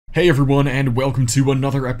Hey everyone, and welcome to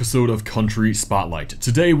another episode of Country Spotlight.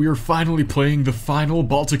 Today we are finally playing the final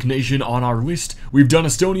Baltic nation on our list. We've done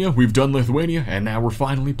Estonia, we've done Lithuania, and now we're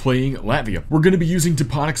finally playing Latvia. We're going to be using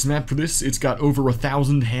Toponics map for this. It's got over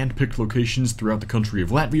 1,000 hand-picked locations throughout the country of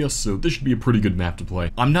Latvia, so this should be a pretty good map to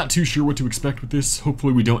play. I'm not too sure what to expect with this.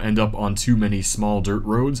 Hopefully we don't end up on too many small dirt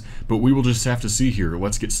roads, but we will just have to see here.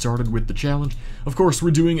 Let's get started with the challenge. Of course,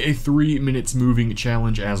 we're doing a 3 minutes moving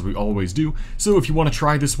challenge as we always do, so if you want to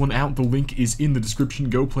try this one out, the link is in the description.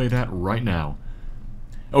 Go play that right now.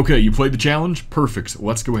 Okay, you played the challenge? Perfect.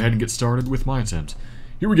 Let's go ahead and get started with my attempt.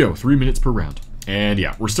 Here we go, 3 minutes per round. And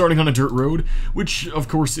yeah, we're starting on a dirt road, which of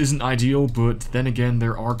course isn't ideal, but then again,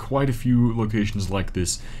 there are quite a few locations like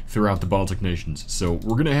this throughout the Baltic nations. So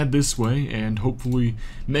we're gonna head this way and hopefully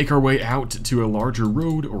make our way out to a larger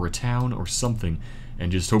road or a town or something,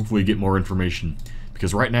 and just hopefully get more information.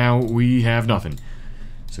 Because right now, we have nothing.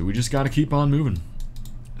 So we just gotta keep on moving.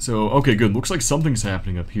 So, okay, good. Looks like something's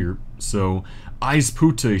happening up here. So,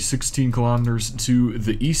 Aispute, 16 kilometers to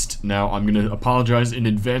the east. Now, I'm going to apologize in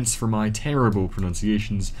advance for my terrible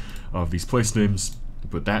pronunciations of these place names,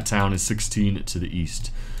 but that town is 16 to the east.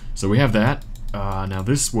 So we have that. Now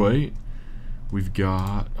this way, we've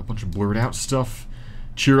got a bunch of blurred out stuff.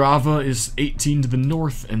 Chirava is 18 to the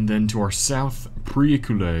north, and then to our south,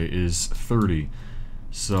 Priekule is 30.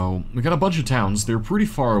 So, we got a bunch of towns. They're pretty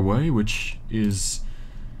far away, which is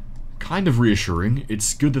kind of reassuring.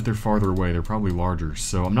 It's good that they're farther away. They're probably larger.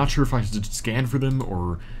 So I'm not sure if I should scan for them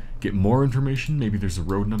or get more information. Maybe there's a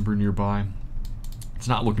road number nearby. It's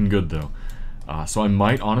not looking good though. So I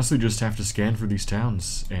might honestly just have to scan for these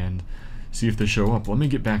towns and see if they show up. Let me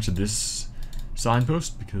get back to this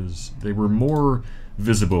signpost because they were more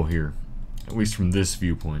visible here, at least from this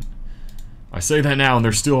viewpoint. I say that now and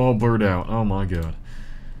they're still all blurred out. Oh my god.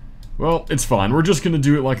 Well, it's fine. We're just going to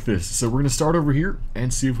do it like this. So we're going to start over here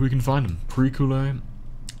and see if we can find them. Priekule.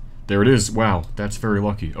 There it is. Wow, that's very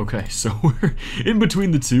lucky. Okay, so we're in between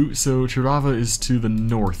the two. So Chirava is to the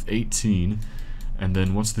north, 18. And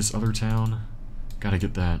then what's this other town? Gotta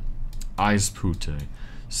get that. Aispute.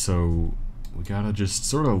 So we gotta just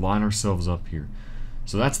sort of line ourselves up here.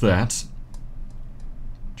 So that's that.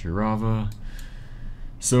 Chirava.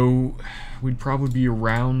 So we'd probably be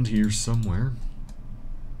around here somewhere.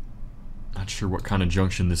 Not sure what kind of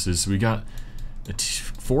junction this is. So we got a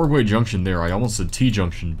four-way junction there. I almost said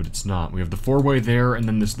T-junction, but it's not. We have the four-way there, and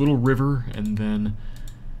then this little river, and then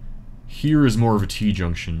here is more of a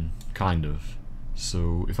T-junction, kind of.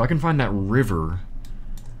 So if I can find that river,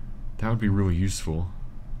 that would be really useful.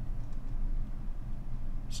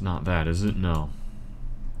 It's not that, is it? No.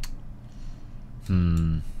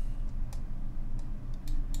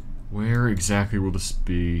 Where exactly will this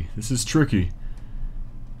be? This is tricky.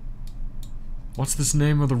 What's this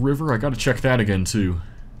name of the river? I gotta check that again, too.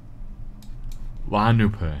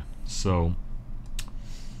 Lanupe. So...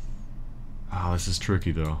 this is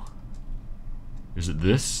tricky, though. Is it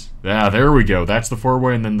this? Yeah, there we go. That's the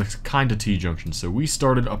four-way, and then the kind of T-junction. So we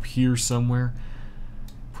started up here somewhere.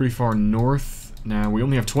 Pretty far north. Now, we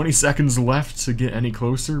only have 20 seconds left to get any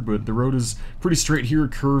closer, but the road is pretty straight here.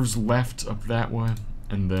 It curves left up that way,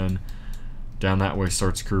 and then down that way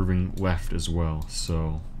starts curving left as well.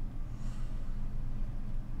 So...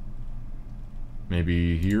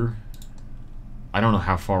 maybe here? I don't know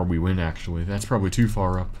how far we went, actually. That's probably too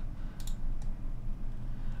far up.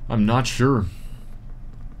 I'm not sure.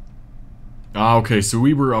 Okay, so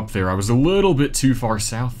we were up there. I was a little bit too far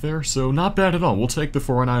south there, so not bad at all. We'll take the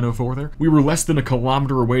 4904 there. We were less than a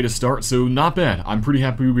kilometer away to start, so not bad. I'm pretty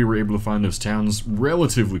happy we were able to find those towns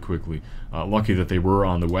relatively quickly. Lucky that they were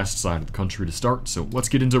on the west side of the country to start, so let's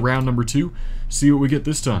get into round number 2, see what we get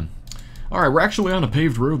this time. Alright, we're actually on a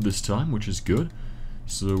paved road this time, which is good.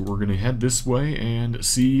 So we're going to head this way and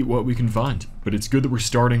see what we can find. But it's good that we're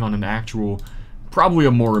starting on an actual, probably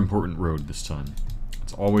a more important road this time.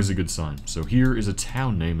 It's always a good sign. So here is a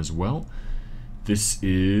town name as well. This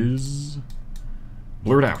is...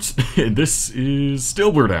 blurred out. This is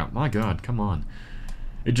still blurred out. My god, come on.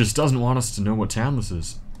 It just doesn't want us to know what town this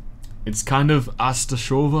is. It's kind of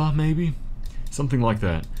Astashova, maybe? Something like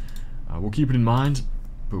that. We'll keep it in mind.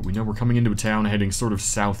 But we know we're coming into a town heading sort of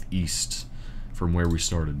southeast from where we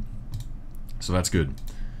started. So that's good.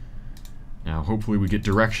 Now, hopefully we get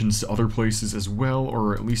directions to other places as well,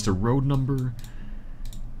 or at least a road number.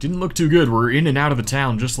 Didn't look too good. We're in and out of the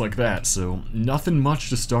town just like that, so nothing much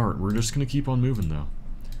to start. We're just going to keep on moving, though.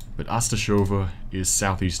 But Astashova is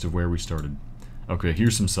southeast of where we started. Okay,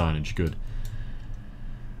 here's some signage. Good.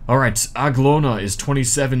 Alright, Aglona is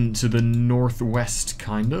 27 to the northwest,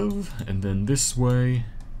 kind of. And then this way...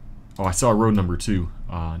 Oh, I saw road number 2.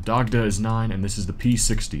 Dagda is 9, and this is the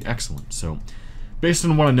P60. Excellent. So, based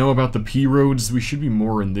on what I know about the P roads, we should be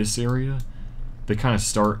more in this area. They kind of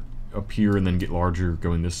start up here and then get larger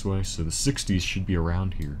going this way, so the 60s should be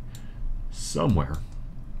around here. Somewhere.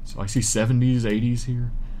 So I see 70s, 80s here.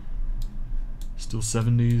 Still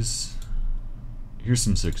 70s. Here's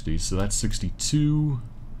some 60s, so that's 62.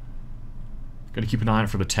 Gotta keep an eye out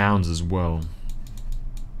for the towns as well.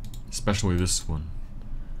 Especially this one.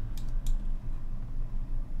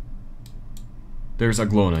 There's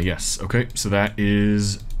Aglona, yes. Okay, so that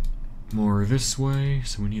is more this way.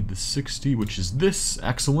 So we need the 60, which is this.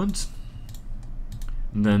 Excellent.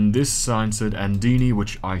 And then this sign said Andini,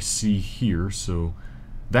 which I see here. So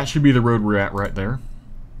that should be the road we're at right there.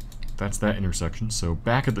 That's that intersection. So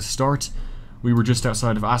back at the start, we were just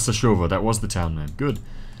outside of Asashova. That was the town name. Good.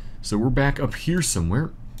 So we're back up here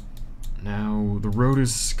somewhere. Now, the road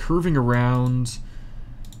is curving around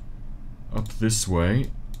up this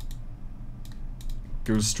way.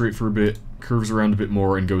 Goes straight for a bit, curves around a bit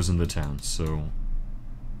more, and goes in the town. So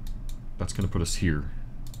that's going to put us here.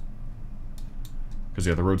 Because,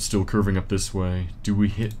 yeah, the road's still curving up this way. Do we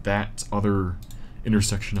hit that other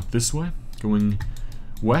intersection up this way? Going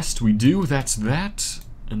west, we do. That's that.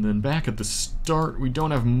 And then back at the start, we don't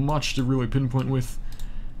have much to really pinpoint with.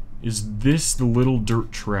 Is this the little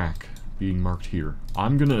dirt track being marked here?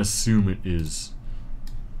 I'm going to assume it is.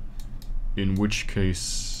 In which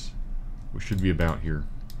case, we should be about here.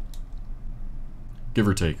 Give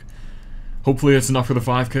or take. Hopefully that's enough for the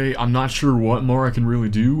 5K. I'm not sure what more I can really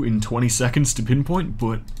do in 20 seconds to pinpoint,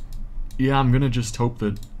 but yeah, I'm gonna just hope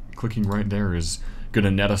that clicking right there is gonna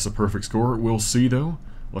net us a perfect score. We'll see though.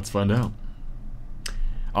 Let's find out.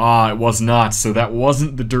 Ah, it was not, so that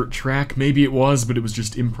wasn't the dirt track. Maybe it was, but it was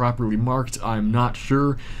just improperly marked. I'm not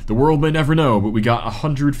sure. The world may never know, but we got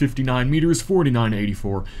 159 meters,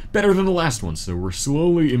 49.84. Better than the last one, so we're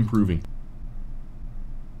slowly improving.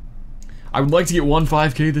 I would like to get 1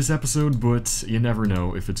 5K this episode, but you never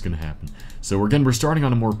know if it's going to happen. So again, we're starting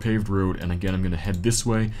on a more paved road, and again, I'm going to head this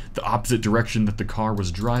way, the opposite direction that the car was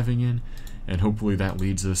driving in, and hopefully that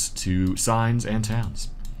leads us to signs and towns.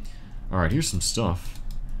 Alright, here's some stuff.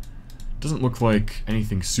 Doesn't look like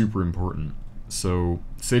anything super important. So,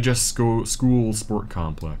 Sejas School Sport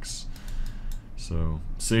Complex. So,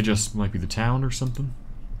 Sejas might be the town or something.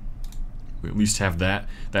 We at least have that.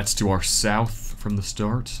 That's to our south from the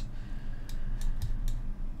start.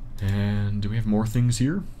 And do we have more things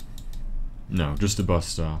here? No, just a bus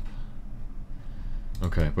stop.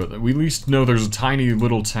 Okay, but we at least know there's a tiny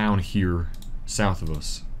little town here south of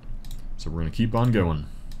us. So we're gonna keep on going.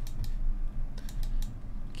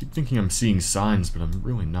 Keep thinking I'm seeing signs, but I'm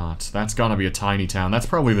really not. That's gotta be a tiny town. That's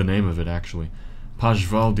probably the name of it, actually.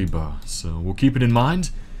 Pajvaldiba. So we'll keep it in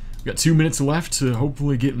mind. We've got 2 minutes left to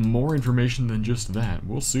hopefully get more information than just that.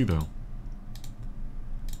 We'll see, though.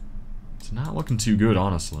 It's not looking too good,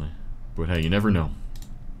 honestly. But hey, you never know.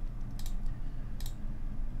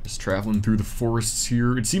 Just traveling through the forests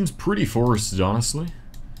here. It seems pretty forested, honestly.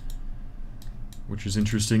 Which is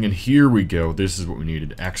interesting. And here we go. This is what we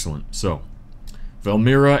needed. Excellent. So,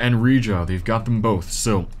 Valmira and Riga, they've got them both.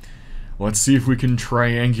 So, let's see if we can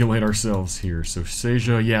triangulate ourselves here. So,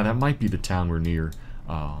 Seja, yeah, that might be the town we're near.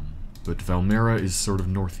 But Valmira is sort of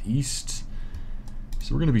northeast.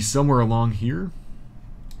 So we're going to be somewhere along here.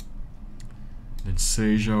 Then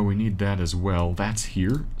Seja, we need that as well. That's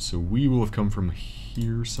here. So we will have come from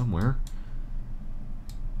here somewhere.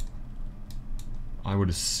 I would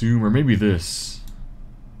assume, or maybe this.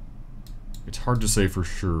 It's hard to say for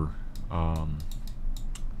sure.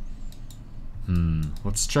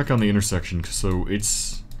 Let's check on the intersection. So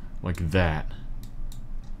it's like that.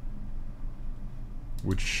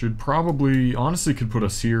 Which should probably, honestly could put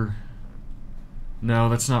us here. No,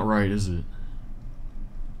 that's not right, is it?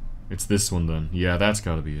 It's this one then. Yeah, that's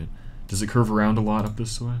gotta be it. Does it curve around a lot up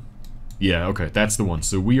this way? Yeah, okay, that's the one.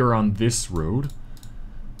 So we are on this road,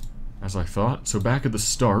 as I thought. So back at the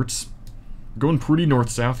start, going pretty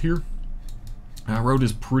north-south here. That road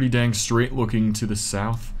is pretty dang straight looking to the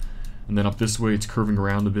south. And then up this way, it's curving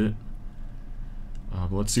around a bit.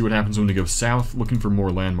 But let's see what happens when we go south, looking for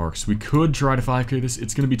more landmarks. We could try to 5K this.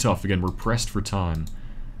 It's going to be tough. Again, we're pressed for time.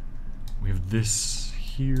 We have this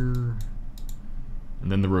here.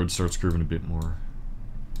 And then the road starts curving a bit more.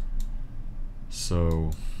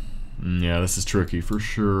 So, yeah, this is tricky for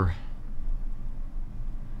sure.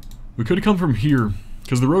 We could have come from here,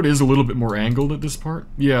 because the road is a little bit more angled at this part.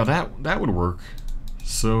 Yeah, that would work.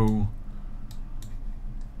 So,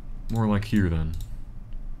 more like here then.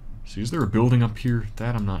 See, is there a building up here?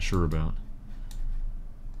 That I'm not sure about.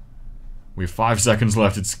 We have 5 seconds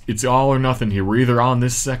left. It's all or nothing here. We're either on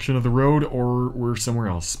this section of the road or we're somewhere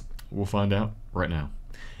else. We'll find out right now.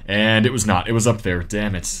 And it was not. It was up there.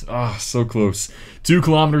 Damn it. Ah, so close. 2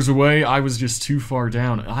 kilometers away. I was just too far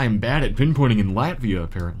down. I am bad at pinpointing in Latvia,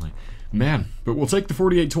 apparently. Man, but we'll take the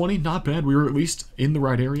 4820. Not bad. We were at least in the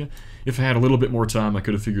right area. If I had a little bit more time, I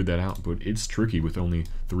could have figured that out, but it's tricky with only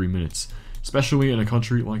 3 minutes, especially in a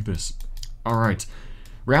country like this. Alright,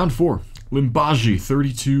 round 4. Limbaži,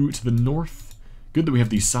 32 to the north. Good that we have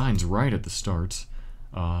these signs right at the start.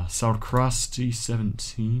 Saukrasti,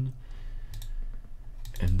 17.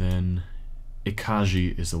 And then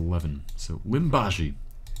Ikaji is 11. So Limbaži,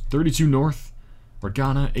 32 north.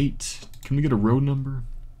 Ragana, 8. Can we get a road number?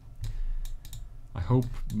 I hope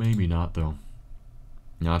maybe not, though.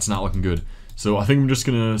 No, it's not looking good. So I think I'm just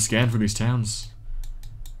gonna scan for these towns.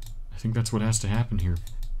 I think that's what has to happen here.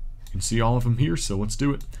 You can see all of them here, so let's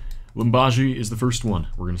do it. Limbaži is the first one.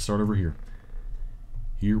 We're gonna start over here.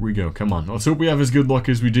 Here we go. Come on. Let's hope we have as good luck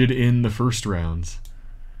as we did in the first round.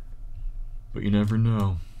 But you never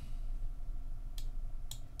know.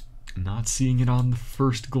 Not seeing it on the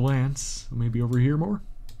first glance. Maybe over here more?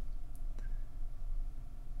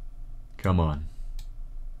 Come on.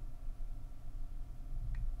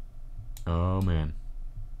 Oh, man.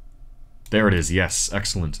 There it is. Yes.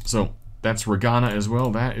 Excellent. So, that's Ragana as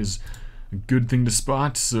well. That is a good thing to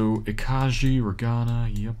spot. So, Ikaji,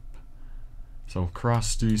 Ragana, yep. So,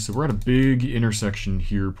 Krasti. So, we're at a big intersection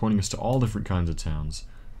here, pointing us to all different kinds of towns.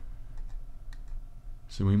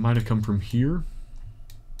 So, we might have come from here.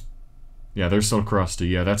 Yeah, there's Krasti.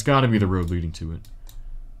 Yeah, that's got to be the road leading to it.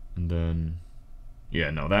 And then...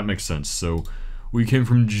 yeah, no, that makes sense. So, we came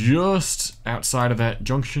from just outside of that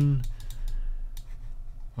junction.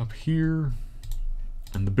 Up here.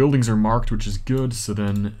 And the buildings are marked, which is good. So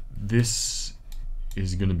then, this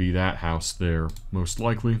is going to be that house there, most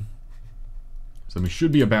likely. So we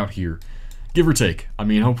should be about here. Give or take. I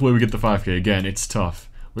mean, hopefully we get the 5K. Again, it's tough.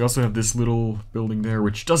 We also have this little building there,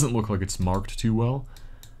 which doesn't look like it's marked too well.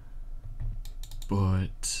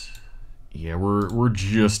 But... yeah, we're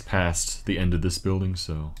just past the end of this building,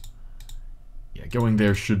 so... yeah, going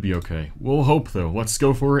there should be okay. We'll hope, though. Let's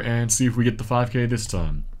go for it and see if we get the 5K this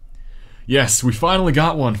time. Yes, we finally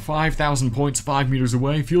got one. 5,000 points, 5 meters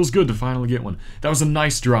away. Feels good to finally get one. That was a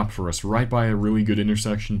nice drop for us, right by a really good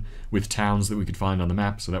intersection with towns that we could find on the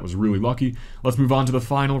map, so that was really lucky. Let's move on to the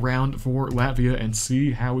final round for Latvia and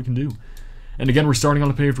see how we can do. And again, we're starting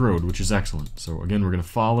on a paved road, which is excellent. So again, we're going to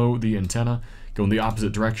follow the antenna, go in the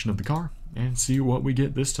opposite direction of the car, and see what we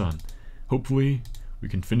get this time. Hopefully, we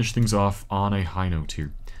can finish things off on a high note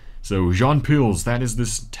here. So, Jean Pils, that is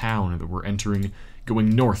this town that we're entering,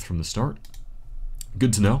 going north from the start.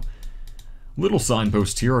 Good to know. Little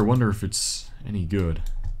signpost here, I wonder if it's any good.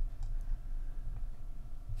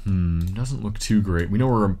 Doesn't look too great. We know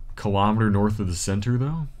we're a kilometer north of the center,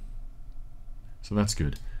 though. So that's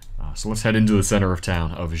good. So let's head into the center of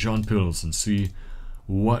town of Jean Pils and see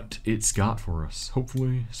what it's got for us.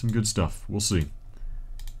 Hopefully some good stuff. We'll see.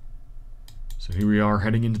 So here we are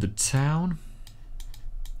heading into the town.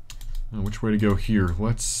 Which way to go here?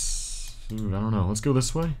 Let's... I don't know. Let's go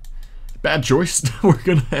this way. Bad choice. We're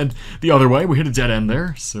going to head the other way. We hit a dead end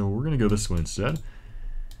there, so we're going to go this way instead.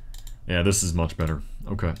 Yeah, this is much better.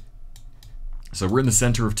 Okay. So we're in the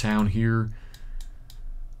center of town here.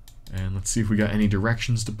 And let's see if we got any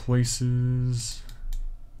directions to places.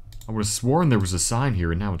 I would have sworn there was a sign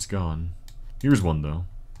here, and now it's gone. Here's one, though.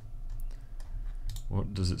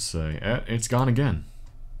 What does it say? It's gone again.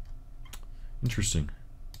 Interesting.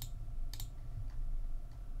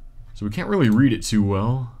 So we can't really read it too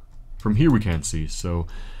well. From here we can't see, so...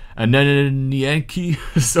 Anenienki,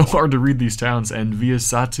 so hard to read these towns, and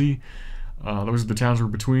Viasati. Those are the towns we're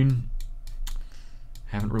between.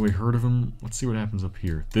 Haven't really heard of them. Let's see what happens up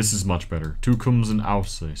here. This is much better. Tukums and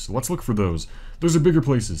Ausse. So let's look for those. Those are bigger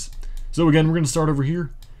places. So again, we're going to start over here.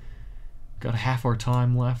 Got half our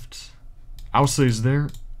time left. Ausse is there.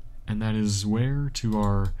 And that is where? To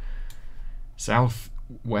our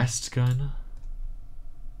southwest, kinda?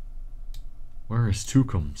 Where is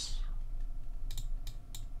Tukums?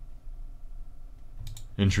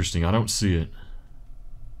 Interesting. I don't see it.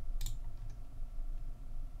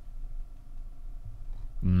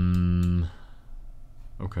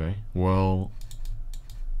 Okay, well,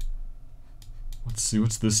 let's see,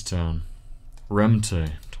 what's this town?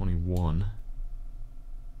 Remte, 21.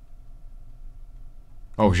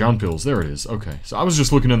 Oh, Jean Pils, there it is. Okay, so I was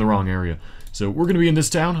just looking in the wrong area. So we're going to be in this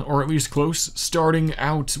town, or at least close. Starting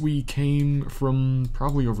out, we came from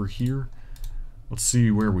probably over here. Let's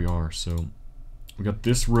see where we are. So we got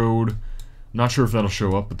this road. Not sure if that'll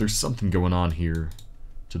show up, but there's something going on here.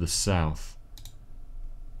 to the south.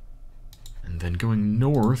 And then going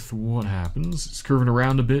north, what happens? It's curving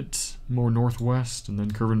around a bit, more northwest, and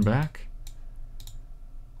then curving back.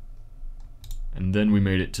 And then we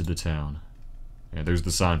made it to the town. Yeah, there's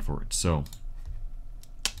the sign for it, so...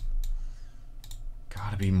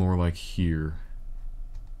 gotta be more like here.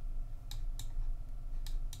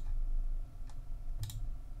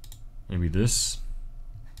 Maybe this.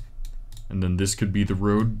 And then this could be the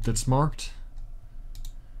road that's marked.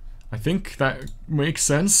 I think that makes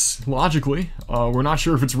sense, logically. We're not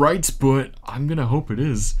sure if it's right, but I'm gonna hope it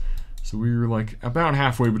is. So we're like about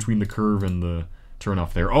halfway between the curve and the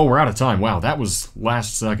turnoff there. Oh, we're out of time. Wow, that was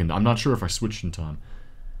last second. I'm not sure if I switched in time.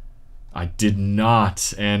 I did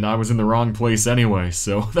not, and I was in the wrong place anyway,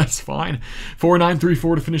 so that's fine.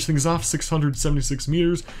 4934 to finish things off, 676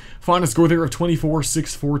 meters. Final score there of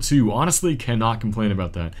 24,642. Honestly, cannot complain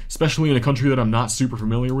about that. Especially in a country that I'm not super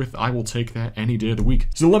familiar with, I will take that any day of the week.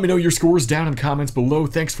 So let me know your scores down in the comments below.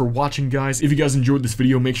 Thanks for watching, guys. If you guys enjoyed this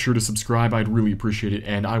video, make sure to subscribe. I'd really appreciate it,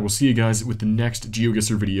 and I will see you guys with the next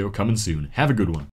GeoGuessr video coming soon. Have a good one.